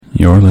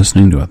You're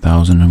listening to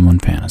 1001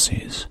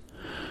 Fantasies.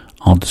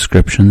 All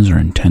descriptions are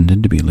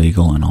intended to be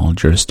legal in all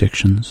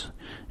jurisdictions,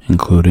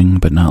 including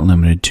but not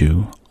limited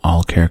to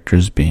all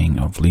characters being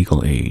of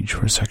legal age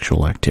for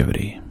sexual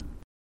activity.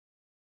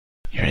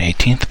 Your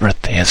 18th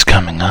birthday is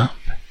coming up,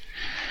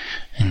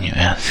 and you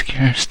ask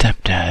your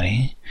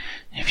stepdaddy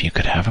if you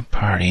could have a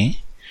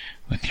party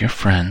with your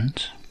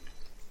friends,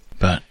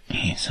 but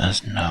he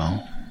says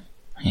no.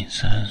 He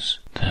says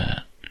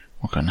that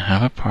we're going to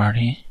have a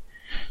party,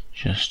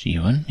 just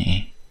you and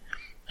me,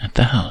 at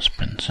the house,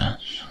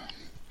 princess.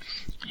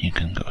 You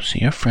can go see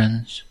your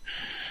friends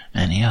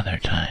any other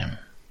time,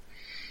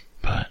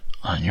 but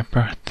on your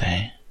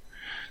birthday,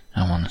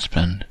 I want to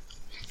spend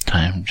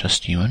time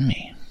just you and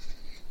me.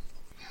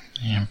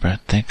 Your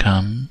birthday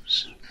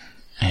comes,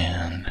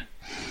 and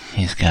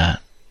he's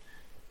got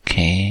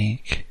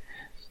cake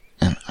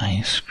and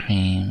ice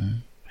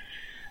cream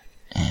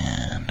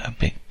and a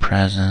big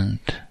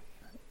present,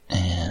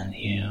 and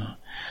you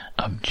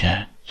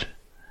object.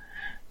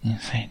 You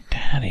say,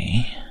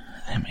 Daddy,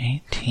 I'm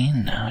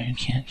 18 now, you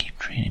can't keep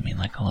treating me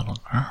like a little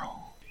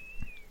girl.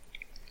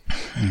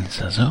 And he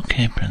says,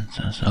 okay,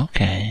 princess,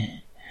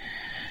 okay.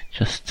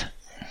 Just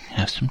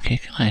have some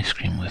cake and ice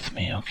cream with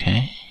me,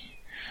 okay?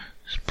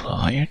 Just blow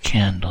out your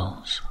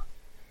candles.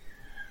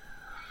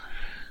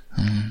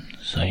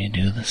 So you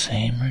do the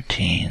same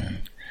routine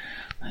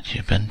that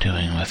you've been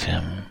doing with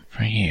him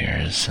for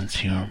years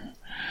since you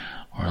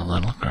were a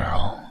little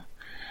girl.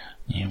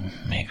 You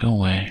make a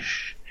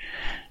wish,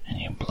 and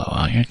you blow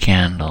out your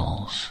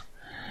candles,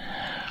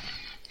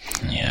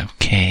 and you have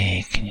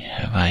cake, and you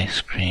have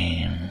ice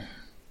cream.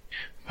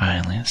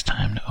 Finally, it's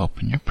time to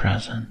open your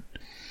present.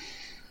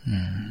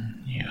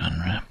 You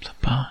unwrap the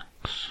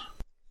box.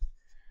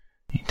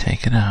 You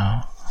take it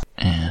out,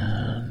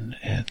 and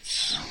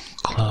it's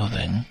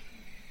clothing.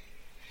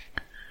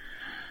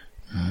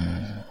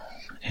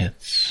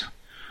 It's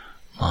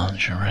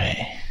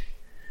lingerie.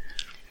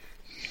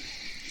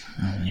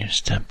 And your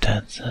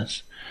stepdad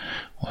says,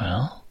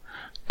 well,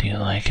 do you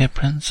like it,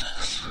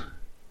 princess?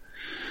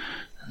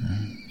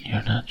 And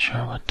you're not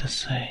sure what to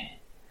say.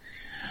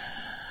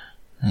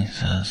 And he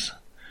says,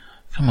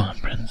 come on,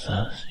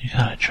 princess, you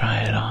gotta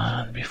try it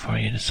on before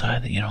you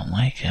decide that you don't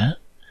like it.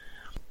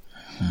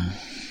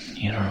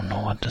 You don't know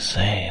what to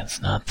say.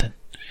 It's not that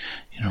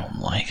you don't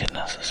like it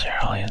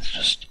necessarily, it's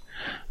just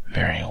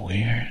very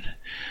weird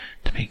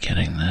to be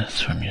getting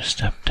this from your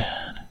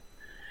stepdad.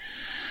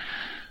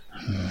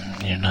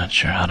 You're not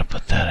sure how to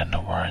put that into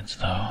words,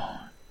 though.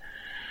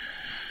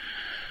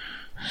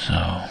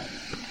 So,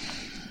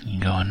 you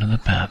go into the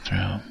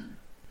bathroom,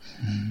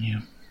 and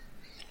you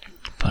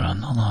put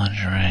on the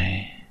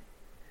lingerie,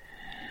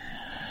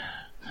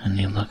 and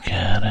you look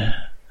at it,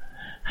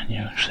 and you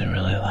actually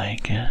really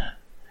like it,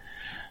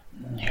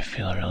 and you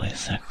feel really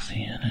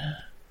sexy in it,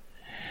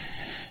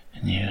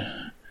 and you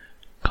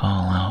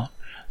call out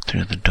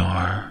through the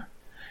door.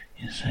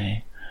 You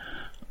say,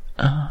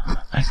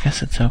 oh, I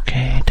guess it's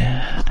okay,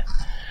 Dad.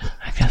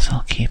 I guess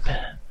I'll keep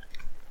it.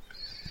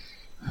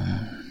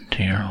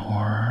 To your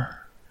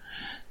horror,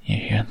 you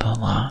hear the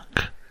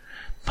lock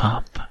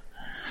pop,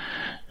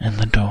 and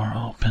the door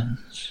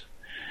opens,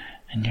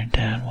 and your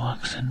dad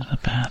walks into the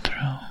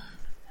bathroom,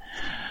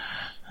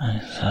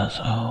 and he says,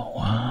 oh,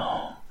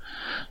 wow,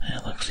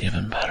 it looks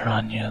even better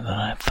on you than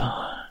I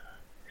thought.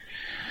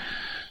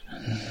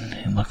 And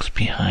he looks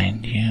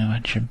behind you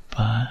at your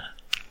butt,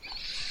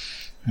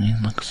 and he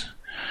looks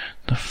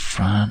the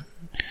front,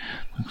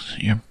 looks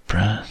at your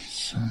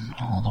breasts, and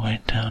all the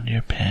way down to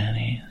your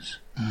panties.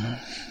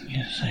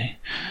 You say,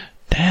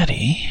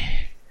 Daddy.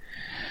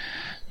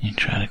 You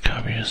try to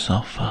cover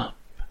yourself up.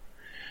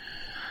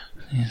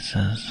 He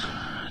says,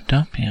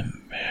 don't be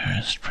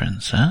embarrassed,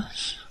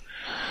 princess.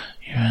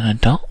 You're an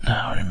adult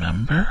now,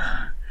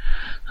 remember?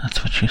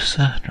 That's what you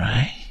said,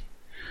 right?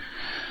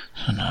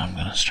 So now I'm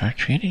gonna start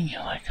treating you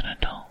like an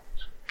adult.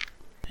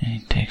 And he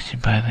takes you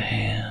by the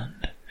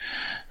hand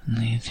and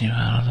leads you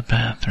out of the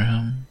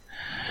bathroom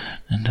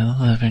into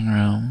the living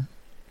room.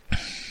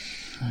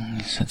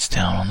 And he sits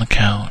down on the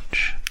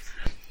couch.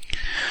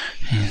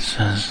 He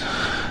says,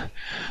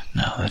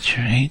 now that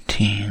you're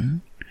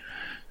 18,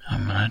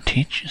 I'm gonna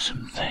teach you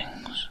some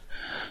things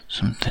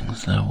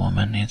that a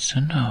woman needs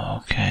to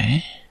know,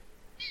 okay?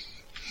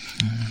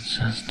 And he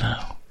says,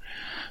 now,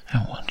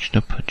 I want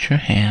you to put your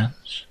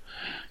hands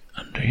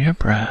under your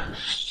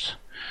breasts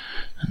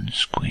and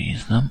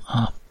squeeze them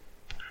up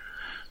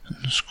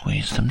and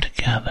squeeze them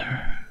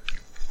together.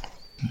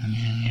 And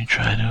you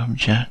try to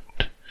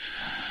object,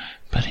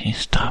 but he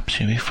stops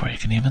you before you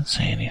can even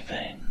say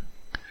anything.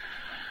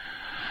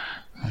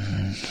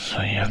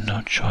 So you have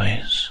no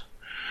choice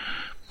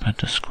but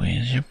to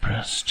squeeze your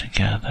breasts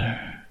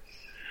together.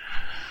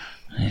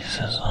 And he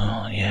says,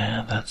 oh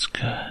yeah, that's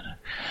good.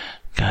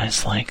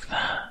 Guys like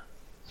that.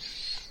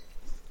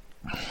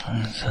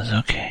 And he says,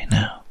 okay,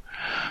 now,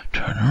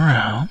 turn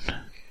around.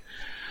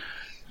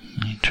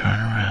 And you turn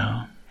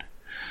around.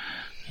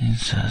 And he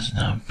says,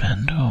 now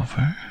bend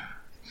over.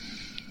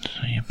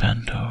 So you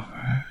bend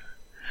over.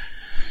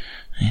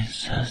 And he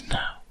says,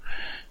 now,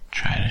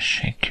 try to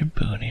shake your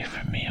booty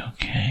for me,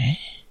 okay?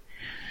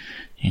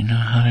 You know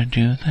how to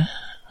do that?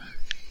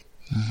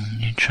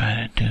 You try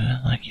to do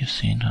it like you've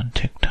seen on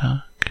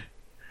TikTok.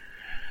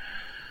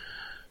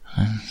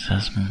 And it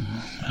says,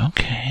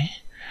 okay,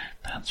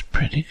 that's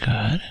pretty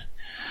good.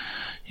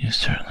 You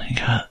certainly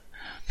got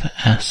the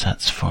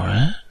assets for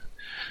it.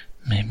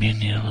 Maybe you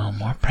need a little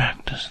more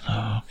practice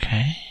though,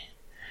 okay?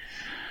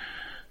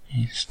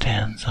 He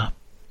stands up.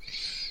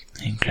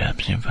 He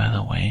grabs you by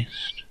the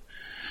waist,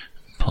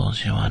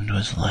 pulls you onto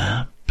his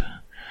lap.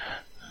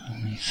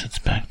 And he sits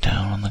back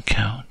down on the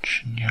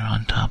couch and you're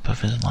on top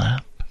of his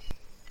lap.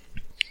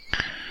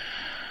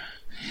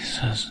 He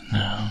says,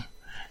 no,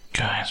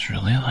 guys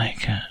really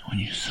like it when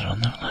you sit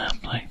on their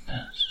lap like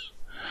this.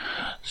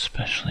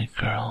 Especially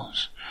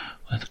girls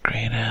with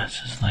great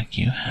asses like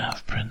you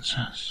have,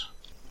 princess.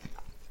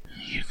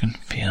 You can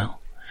feel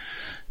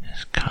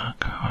his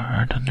cock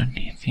hard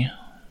underneath you.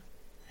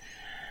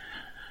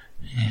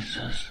 He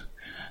says,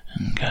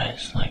 and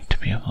guys like to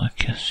be able to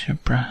kiss your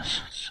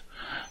breasts,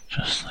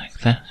 just like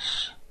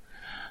this.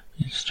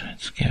 He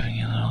starts giving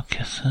you little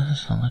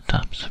kisses on the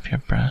tops of your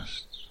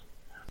breasts.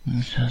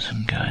 He says,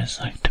 and guys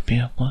like to be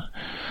able to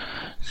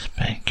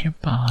spank your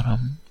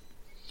bottom.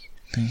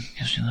 Then he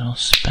gives you little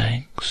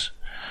spanks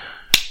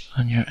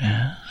on your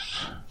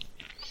ass.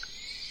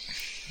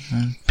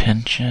 And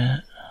pinch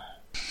it.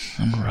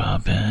 And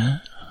rub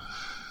it.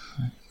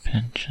 He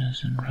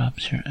pinches and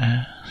rubs your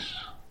ass.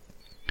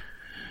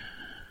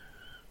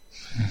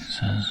 He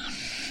says,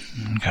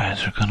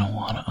 guys are gonna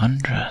want to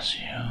undress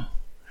you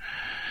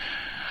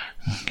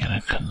and get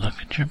a good look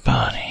at your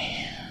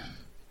body.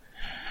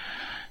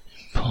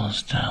 He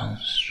pulls down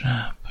the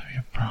strap of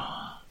your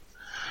bra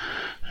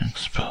and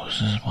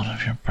exposes one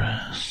of your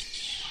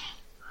breasts.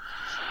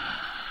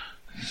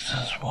 He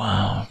says,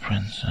 wow,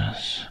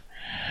 princess,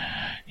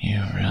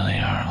 you really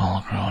are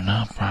all grown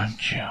up,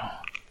 aren't you?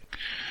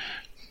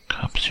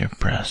 Cups your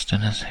breast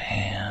in his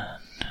hand.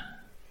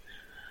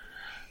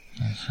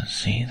 He says,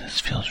 see, this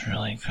feels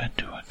really good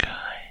to a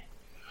guy.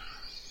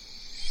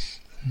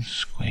 He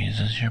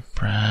squeezes your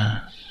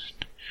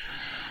breast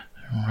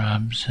and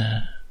rubs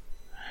it.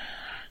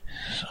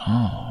 He says,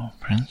 oh,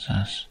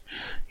 princess,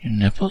 your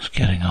nipple's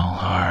getting all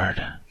hard.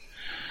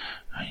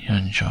 Are you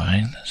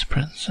enjoying this,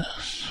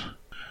 princess?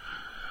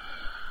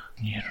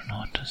 You don't know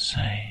what to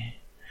say.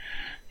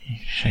 You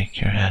shake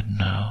your head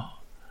no.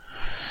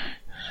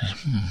 He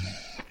says,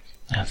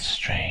 that's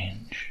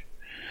strange.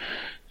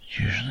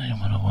 Usually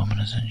when a woman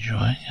is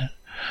enjoying it,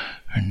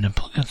 her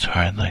nipple gets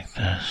hard like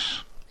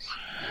this.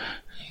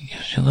 He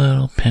gives you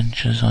little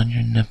pinches on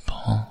your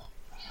nipple.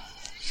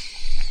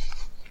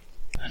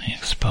 Then he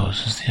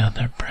exposes the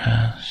other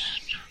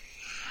breast.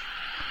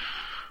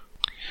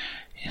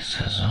 He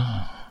says,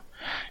 oh,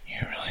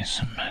 you're really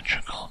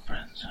symmetrical,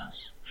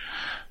 princess.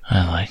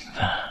 I like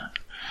that.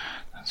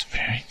 That's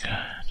very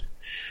good.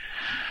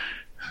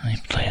 And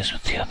he plays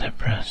with the other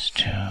breast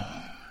too.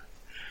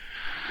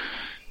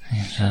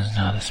 He says,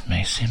 now this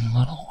may seem a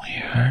little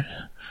weird,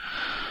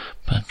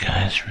 but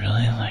guys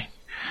really like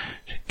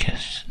to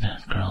kiss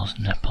girls'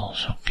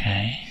 nipples,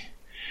 okay?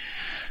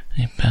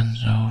 He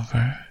bends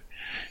over,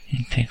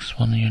 he takes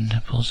one of your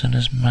nipples in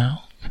his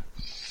mouth,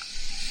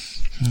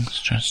 and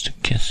starts to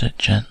kiss it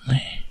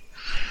gently,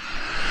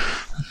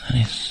 and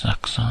then he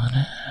sucks on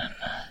it,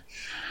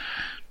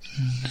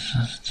 and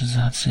says, does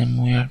that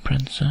seem weird,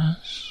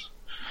 princess?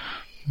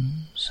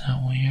 Is that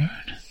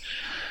weird?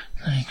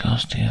 Then he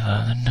goes to the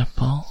other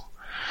nipple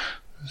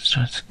and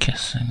starts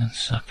kissing and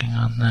sucking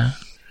on that.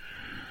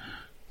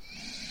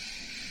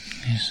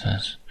 He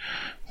says,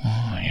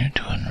 oh, you're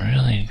doing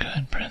really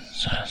good,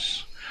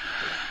 princess.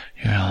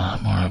 You're a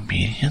lot more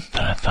obedient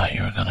than I thought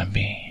you were going to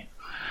be.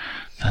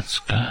 That's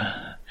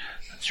good.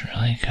 That's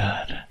really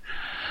good.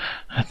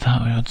 I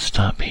thought we would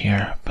stop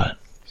here, but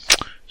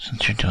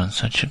since you're doing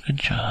such a good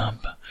job,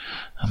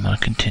 I'm going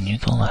to continue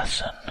the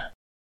lesson.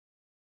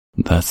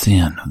 That's the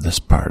end of this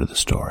part of the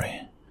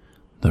story.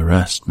 The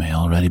rest may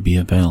already be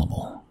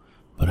available,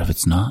 but if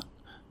it's not,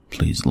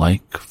 please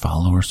like,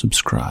 follow, or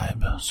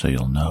subscribe so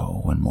you'll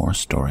know when more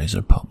stories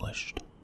are published.